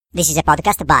This is a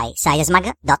podcast by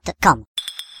sciencemag.com.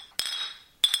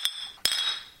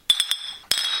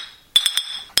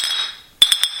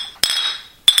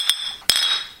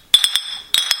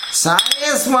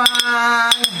 Science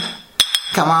man,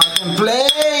 come out and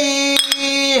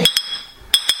play.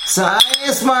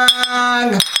 Science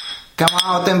man, come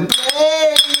out and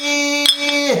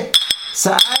play.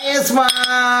 Science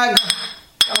man,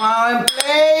 come out and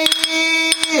play.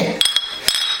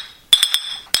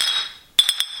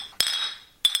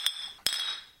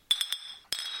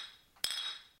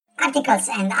 Articles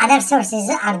and other sources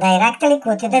are directly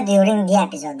quoted during the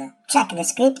episode. Check the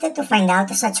script to find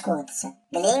out such quotes.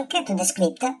 The link to the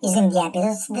script is in the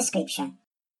episode's description.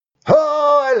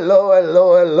 Oh,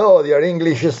 hello, dear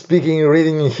English-speaking,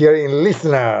 reading-hearing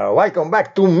listener. Welcome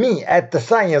back to me at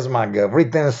Science Mag,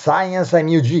 written Science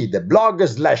MUG, the blog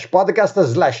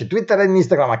 /podcast /Twitter and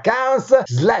Instagram accounts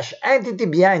 /entity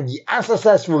behind the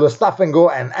unsuccessful Stuff and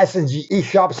Go and SNG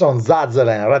e-shops on Zazzle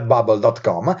and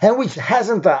Redbubble.com, and which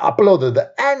hasn't uploaded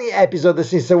any episode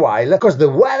since a while because the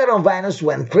weather on Venus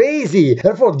went crazy.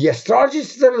 Therefore, the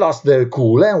astrologists lost their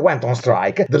cool and went on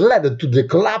strike. That led to the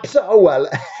collapse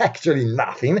actually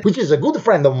nothing, which is a good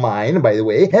friend of mine, by the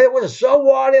way, and I was so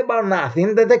worried about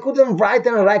nothing that I couldn't write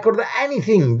and record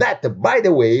anything. That, by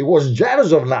the way, was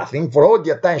jealous of nothing for all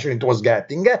the attention it was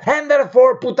getting, and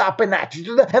therefore put up an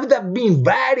attitude that would have been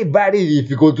very, very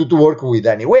difficult to work with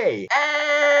anyway.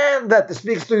 And that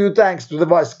speaks to you thanks to the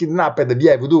voice kidnapped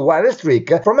via voodoo wireless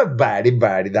trick from a very,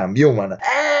 very dumb human.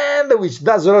 And which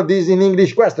does all this in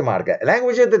English ? A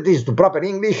language that is to proper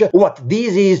English what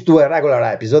this is to a regular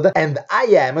episode, and I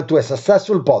am to a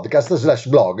successful podcast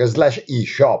 /blog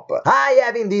 /e-shop. I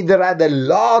have indeed read a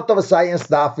lot of science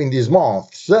stuff in these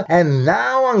months, and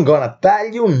now I'm gonna tell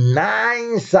you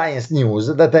 9 science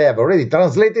news that I have already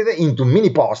translated into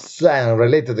mini posts and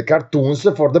related cartoons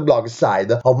for the blog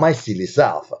side of my silly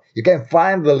self. You can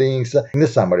find the links in the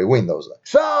summary windows.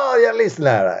 So, dear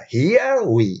listener, here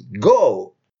we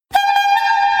go!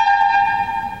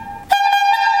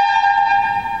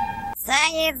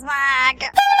 Science Mag!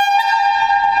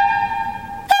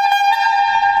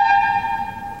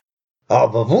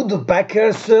 Of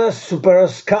woodpeckers' super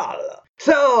skull.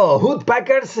 So,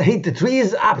 woodpeckers hit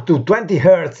trees up to 20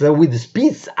 Hz with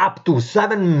speeds up to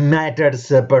 7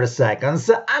 meters per second,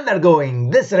 undergoing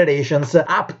decelerations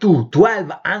up to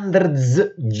 1200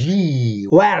 G,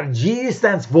 where G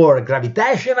stands for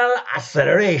gravitational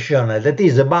acceleration, that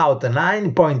is about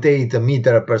 9.8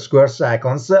 meter per square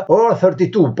seconds or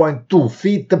 32.2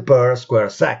 feet per square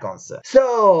seconds.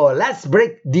 So, let's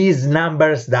break these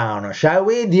numbers down, shall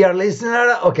we, dear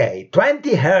listener? Okay,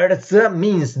 20 Hz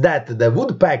means that the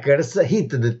woodpeckers hit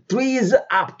the trees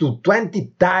up to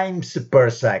 20 times per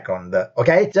second,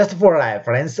 okay? Just for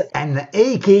reference, an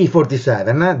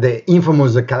AK-47, the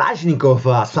infamous Kalashnikov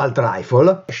assault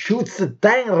rifle, shoots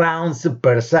 10 rounds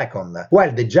per second,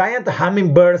 while the giant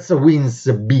hummingbird's wings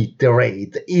beat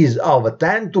rate is of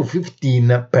 10 to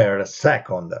 15 per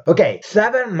second. Okay,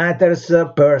 7 meters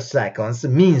per second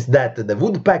means that the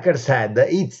woodpeckers had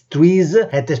its trees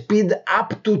at a speed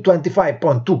up to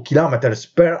 25.2 kilometers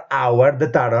per hour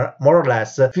that are more or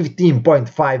less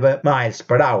 15.5 miles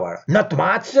per hour. Not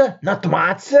much? Not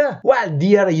much? Well,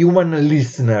 dear human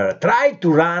listener, try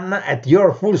to run at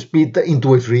your full speed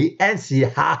into a tree and see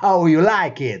how you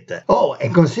like it. Oh,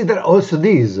 and consider also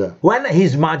this. When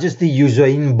His Majesty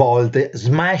Usain Bolt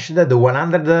smashed the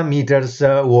 100 meters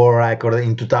world record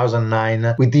in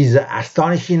 2009 with his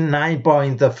astonishing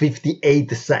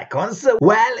 9.58 seconds,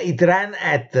 well, it ran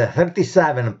at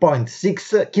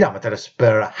 37.6 kilometers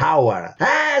per hour.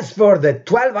 As for the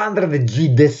 1200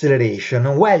 G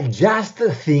deceleration, well, just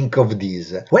think of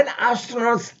this. When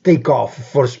astronauts take off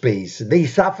for space, they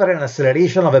suffer an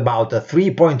acceleration of about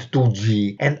 3.2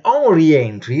 G, and on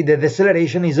re-entry, the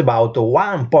deceleration is about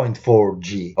 1.4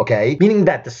 G, okay? Meaning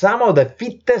that some of the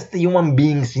fittest human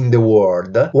beings in the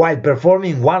world, while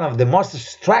performing one of the most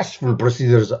stressful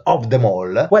procedures of them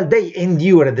all, well, they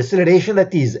endure a deceleration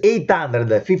that is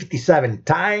 857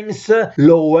 times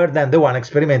lower than the one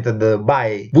experimented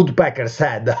by woodpeckers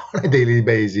head on a daily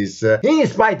basis. In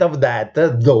spite of that,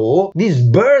 though, this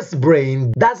bird's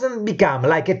brain doesn't become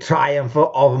like a triumph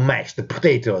of mashed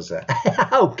potatoes.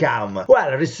 How come?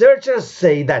 Well, researchers researchers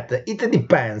say that it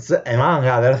depends, among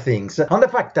other things, on the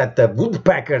fact that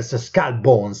woodpeckers' skull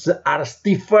bones are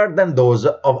stiffer than those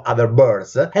of other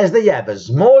birds, as they have a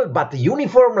small but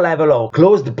uniform level of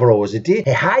closed porosity,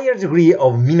 a higher degree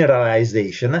of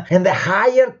mineralization, and a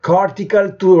higher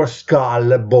cortical to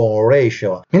skull bone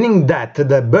ratio, meaning that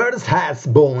the bird's head's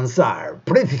bones are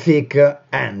pretty thick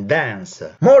and dense.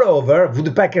 Moreover,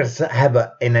 woodpeckers have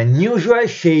an unusual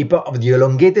shape of the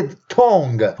elongated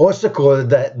tongue, also called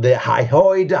the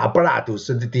hyoid apparatus,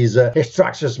 that is a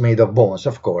structure made of bones,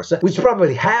 of course, which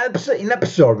probably helps in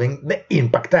absorbing the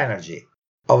impact energy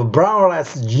of brown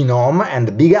rat's genome and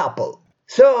the Big Apple.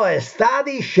 So, a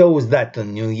study shows that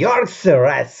New York's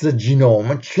rat's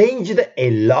genome changed a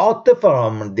lot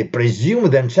from the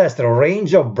presumed ancestral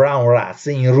range of brown rats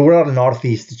in rural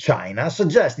northeast China,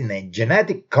 suggesting a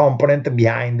genetic component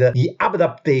behind the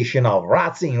adaptation of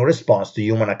rats in response to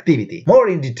human activity. More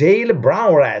in detail,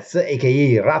 brown rats,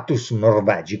 aka Rattus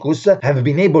norvegicus, have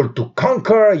been able to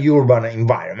conquer urban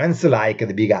environments like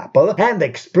the Big Apple and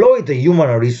exploit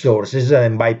human resources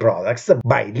and byproducts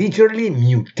by literally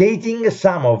mutating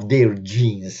some of their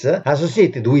genes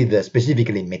associated with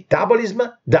specifically metabolism,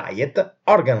 diet,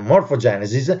 organ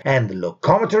morphogenesis, and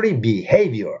locomotory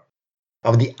behavior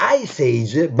of the Ice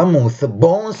Age mammoth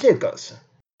bone circles.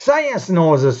 Science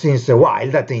knows since a while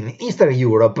that in Eastern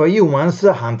Europe, humans,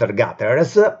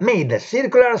 hunter-gatherers, made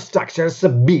circular structures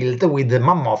built with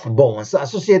mammoth bones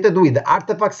associated with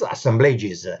artifacts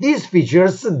assemblages. These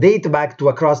features date back to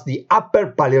across the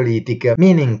Upper Paleolithic,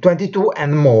 meaning 22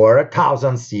 and more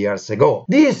thousands years ago.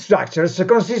 These structures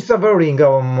consist of a ring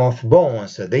of mammoth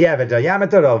bones. They have a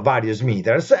diameter of various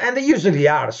meters and usually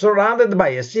are surrounded by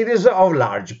a series of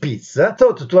large pits,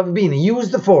 thought to have been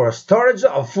used for storage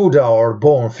of food or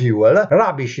bone fuel,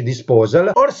 rubbish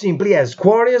disposal, or simply as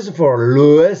quarries for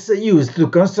loess used to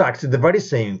construct the very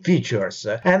same features.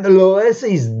 And loess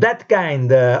is that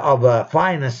kind of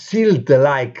fine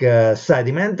silt-like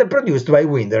sediment produced by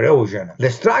wind erosion. The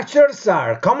structures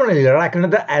are commonly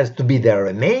reckoned as to be the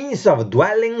remains of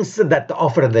dwellings that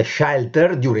offered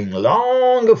shelter during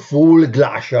long, full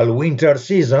glacial winter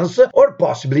seasons, or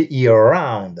possibly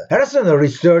year-round. Recent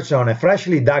research on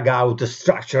freshly dug out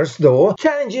structures, though,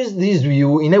 challenges this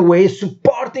view in a way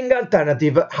supporting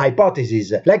alternative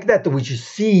hypotheses, like that which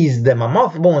sees the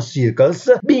mammoth bone circles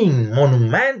being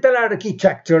monumental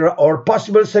architecture or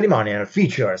possible ceremonial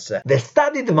features. The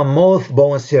studied mammoth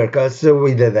bone circles,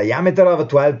 with a diameter of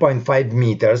 12.5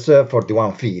 meters,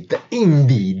 41 feet,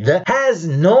 indeed has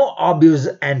no obvious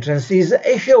entrances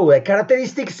and show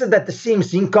characteristics that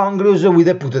seems incongruous with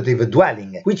a putative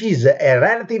dwelling, which is a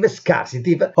relative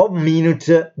scarcity of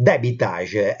minute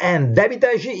debitage, and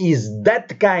debitage is that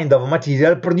kind of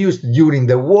material produced during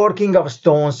the working of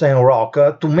stones and rock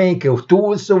to make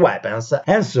tools, weapons,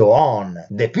 and so on.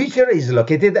 The feature is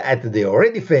located at the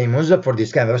already famous for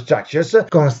this kind of structures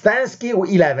Konstantsky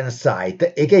 11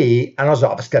 site, aka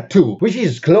Anosovska 2, which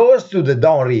is close to the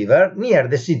Don River near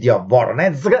the city of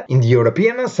Voronezh in the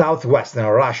European southwestern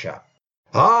Russia.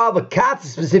 Of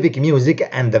cat-specific music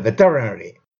and the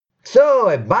veterinary. So,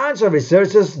 a bunch of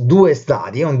researchers do a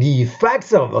study on the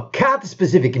effects of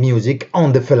cat-specific music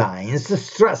on the feline's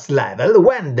stress level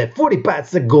when the furry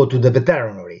pets go to the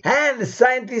veterinary. And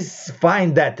scientists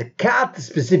find that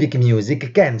cat-specific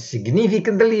music can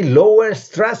significantly lower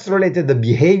stress-related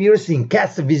behaviors in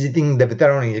cats visiting the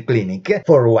veterinary clinic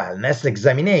for wellness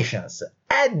examinations.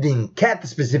 Adding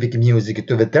cat-specific music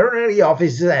to veterinary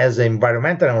offices as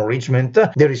environmental enrichment,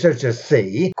 the researchers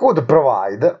say, could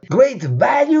provide great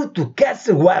value to cats'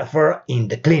 welfare in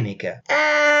the clinic.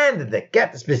 And the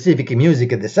cat-specific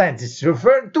music the scientists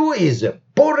refer to is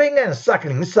purring and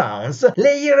suckling sounds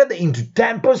layered into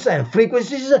tempos and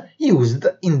frequencies used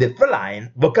in the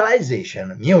feline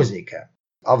vocalization music.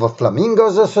 Of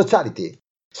flamingos' sociality.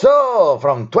 So,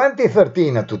 from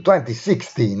 2013 to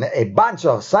 2016, a bunch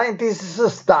of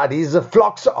scientists studies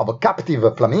flocks of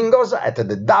captive flamingos at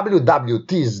the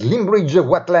WWT Slimbridge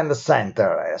Wetland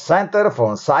Centre, a centre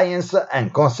for science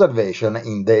and conservation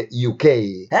in the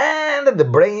UK. And the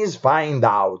brains find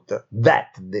out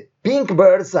that the pink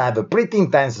birds have pretty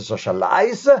intense social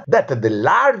lives, that the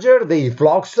larger their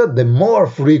flocks, the more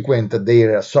frequent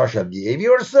their social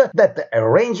behaviors, that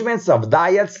arrangements of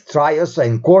diets, trials,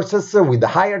 and courses with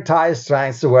higher tie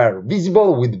strengths were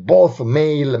visible with both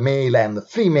male-male and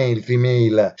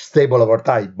female-female stable over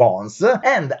time bonds,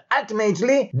 and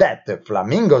ultimately that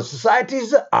flamingo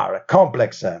societies are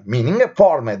complex, meaning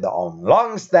formed on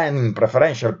long-standing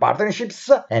preferential partnerships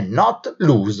and not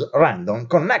loose random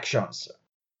connections.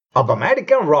 Of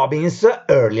American robins'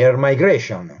 earlier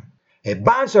migration. A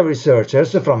bunch of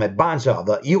researchers from a bunch of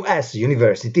US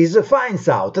universities finds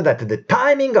out that the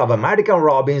timing of American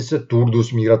robins'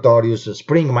 Turdus migratorius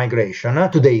spring migration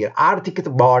to their Arctic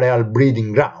boreal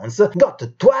breeding grounds got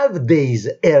 12 days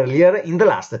earlier in the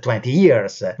last 20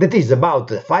 years. That is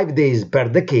about 5 days per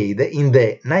decade in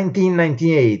the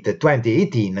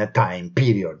 1998-2018 time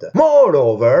period.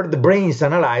 Moreover, the brains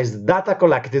analyzed data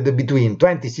collected between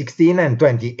 2016 and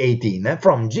 2018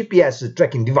 from GPS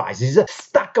tracking devices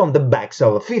stuck on the backs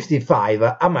of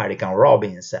 55 American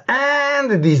robins.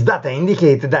 And these data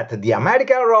indicate that the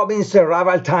American robins'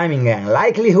 arrival timing and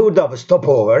likelihood of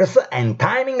stopovers and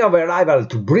timing of arrival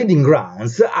to breeding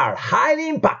grounds are highly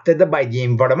impacted by the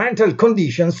environmental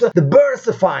conditions the birds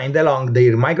find along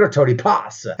their migratory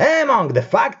paths. Among the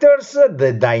factors,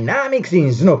 the dynamics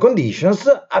in snow conditions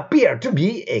appear to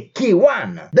be a key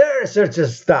one. The research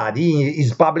study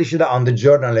is published on the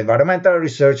journal Environmental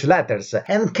Research Letters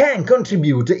and can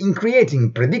contribute in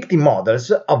creating predictive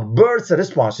models of birds'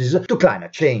 responses to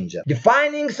climate change. The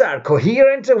findings are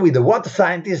coherent with what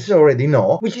scientists already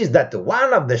know, which is that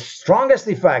one of the strongest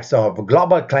effects of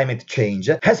global climate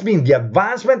change has been the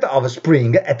advancement of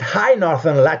spring at high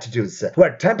northern latitudes,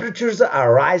 where temperatures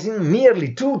are rising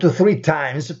nearly 2 to 3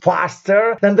 times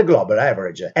faster than the global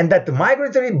average, and that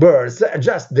migratory birds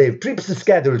adjust their trips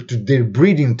schedule to their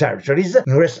breeding territories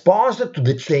in response to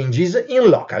the changes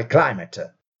in local climate.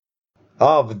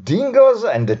 Of dingoes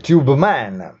and the tube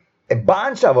man. A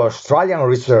bunch of Australian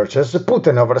researchers put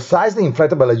an oversized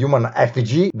inflatable human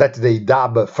effigy that they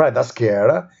dub Fred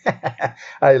Astaire.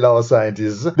 I love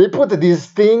scientists. They put this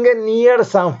thing near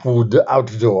some food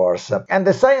outdoors, and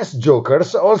the science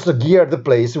jokers also geared the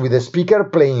place with a speaker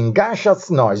playing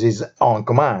gunshots noises on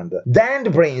command. Then the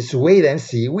brains wait and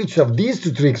see which of these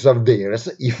two tricks of theirs,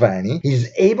 if any,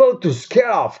 is able to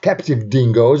scare off captive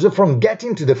dingoes from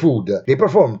getting to the food. They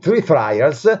perform 3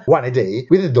 trials, one a day,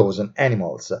 with a dozen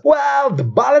animals. Well, the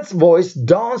ballet's voice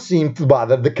don't seem to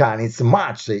bother the canids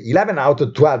much, 11 out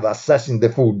of 12 assessing the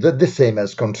food the same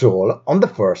as control on the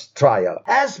first trial.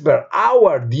 As per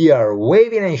our dear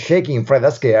waving and shaking Fred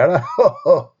Astaire,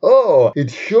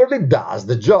 it surely does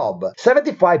the job.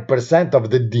 75% of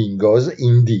the dingoes,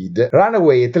 indeed, ran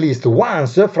away at least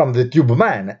once from the tube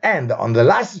man, and on the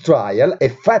last trial, a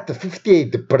fat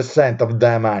 58% of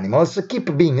them animals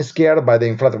keep being scared by the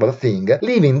inflatable thing,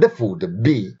 leaving the food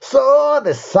be. So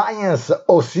the science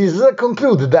Aussies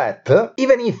conclude that,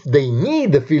 even if they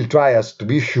need field trials to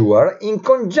be sure, in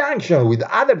conjunction with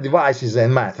other devices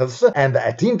and methods, and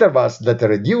at intervals that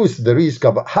reduce the risk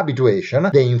of habituation,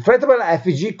 the inflatable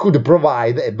effigy could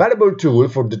provide a valuable tool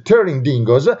for deterring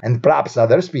dingoes and perhaps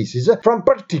other species from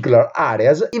particular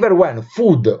areas, even when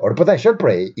food or potential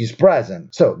prey is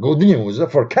present. So, good news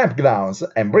for campgrounds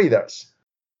and breeders.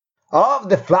 Of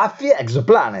the fluffy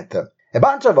exoplanet. A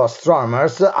bunch of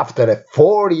astronomers, after a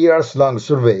 4-year-long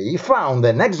survey, found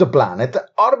an exoplanet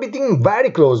orbiting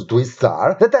very close to its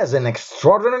star that has an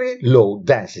extraordinarily low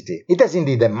density. It has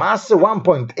indeed a mass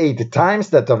 1.8 times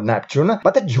that of Neptune,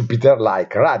 but a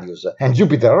Jupiter-like radius, and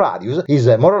Jupiter's radius is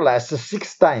more or less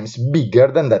 6 times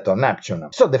bigger than that of Neptune.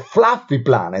 So the fluffy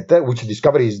planet, which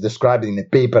discovery is described in a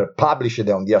paper published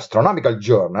on the Astronomical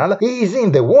Journal, is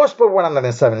in the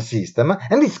WASP-107 system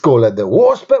and is called the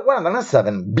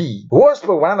WASP-107b.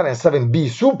 WASP-107b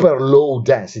super low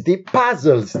density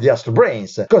puzzles the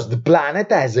astrobrains, because the planet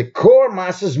has a core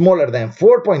mass smaller than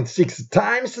 4.6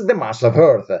 times the mass of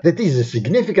Earth, that is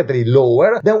significantly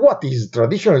lower than what is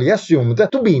traditionally assumed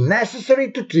to be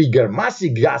necessary to trigger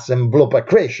massive gas envelope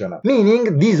accretion,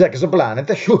 meaning this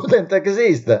exoplanet shouldn't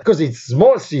exist, because its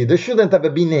small seed shouldn't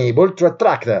have been able to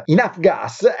attract enough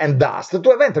gas and dust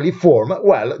to eventually form,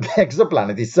 well, the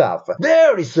exoplanet itself.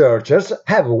 The researchers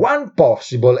have one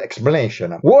possible explanation.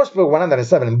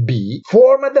 WASP-107b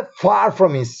formed far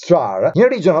from its star, in a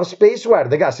region of space where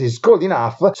the gas is cold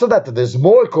enough so that the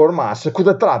small core mass could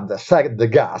attract the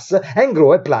gas and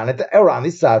grow a planet around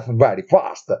itself very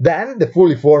fast. Then the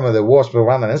fully formed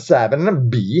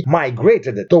WASP-107b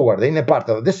migrated toward the inner part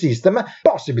of the system,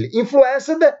 possibly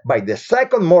influenced by the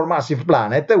second more massive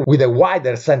planet with a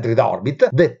wider centered orbit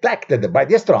detected by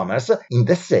the astronomers in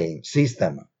the same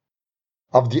system.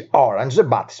 Of the orange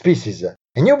bat species.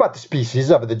 A new bat species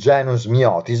of the genus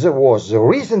Myotis was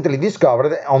recently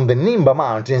discovered on the Nimba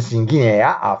Mountains in Guinea,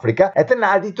 Africa, at an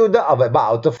altitude of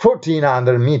about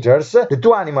 1,400 meters. The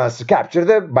 2 animals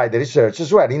captured by the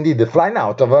researchers were indeed flying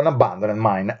out of an abandoned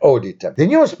mine audit. The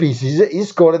new species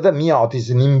is called Myotis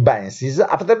nimbensis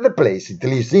after the place it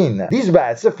lives in. These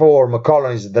bats form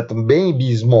colonies that may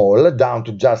be small, down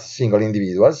to just single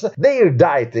individuals. Their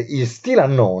diet is still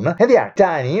unknown, and they are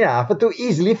tiny enough to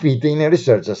easily fit in a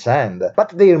researcher's hand.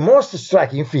 but their most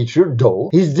striking feature, though,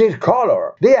 is their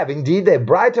color. They have indeed a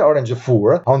bright orange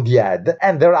fur on the head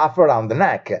and a ruff around the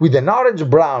neck, with an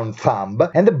orange-brown thumb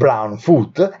and a brown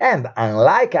foot, and,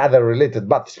 unlike other related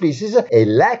bat species, a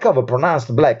lack of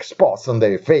pronounced black spots on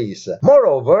their face.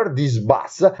 Moreover, these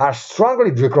bats are strongly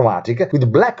dichromatic,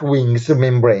 with black wings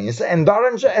membranes and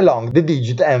orange along the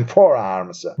digit and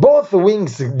forearms. Both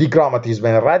wings dichromatism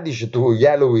and reddish to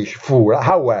yellowish fur,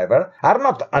 however, are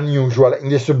not unusual in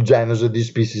the subgenus this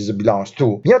species belongs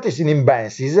to. Myotis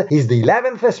inimbensis is the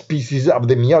 11th species of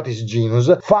the Myotis genus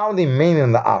found in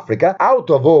mainland Africa, out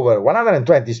of over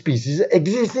 120 species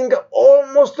existing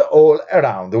almost all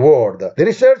around the world. The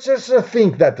researchers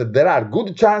think that there are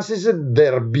good chances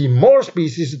there be more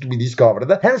species to be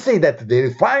discovered, and say that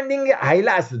their finding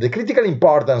highlights the critical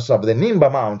importance of the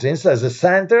Nimba Mountains as a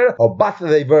center of bat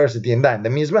diversity and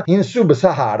endemism in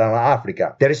sub-Saharan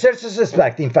Africa. The researchers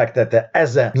suspect, in fact, that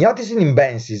as Myotis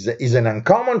inimbensis is an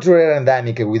uncommon to rare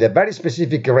endemic with a very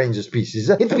specific range of species,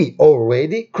 it be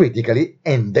already critically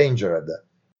endangered.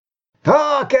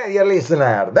 Okay, dear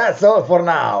listener, that's all for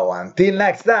now. Until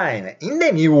next time. In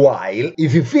the meanwhile,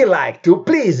 if you feel like to,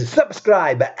 please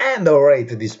subscribe and or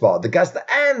rate this podcast,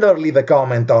 and or leave a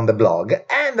comment on the blog,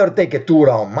 and or take a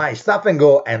tour on my Stuff &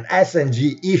 Go and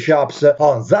SNG e-shops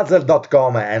on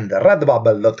Zazzle.com and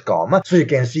Redbubble.com, so you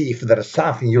can see if there's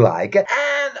something you like, and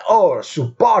or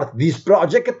support this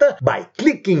project by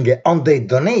clicking on the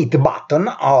donate button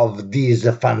of this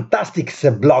fantastic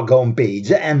blog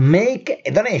homepage and make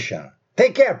a donation.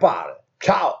 Take care, pal.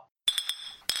 Ciao.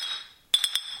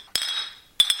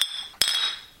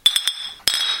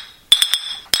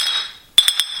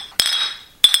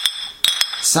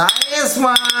 Science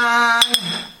man,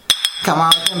 come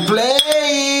out and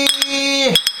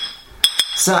play.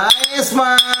 Science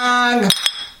man,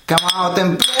 come out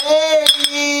and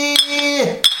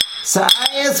play.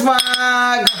 Science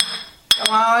man,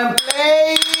 come out and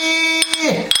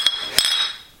play.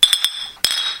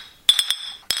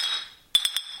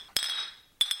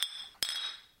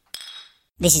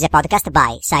 This is a podcast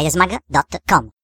by sciencemag.com.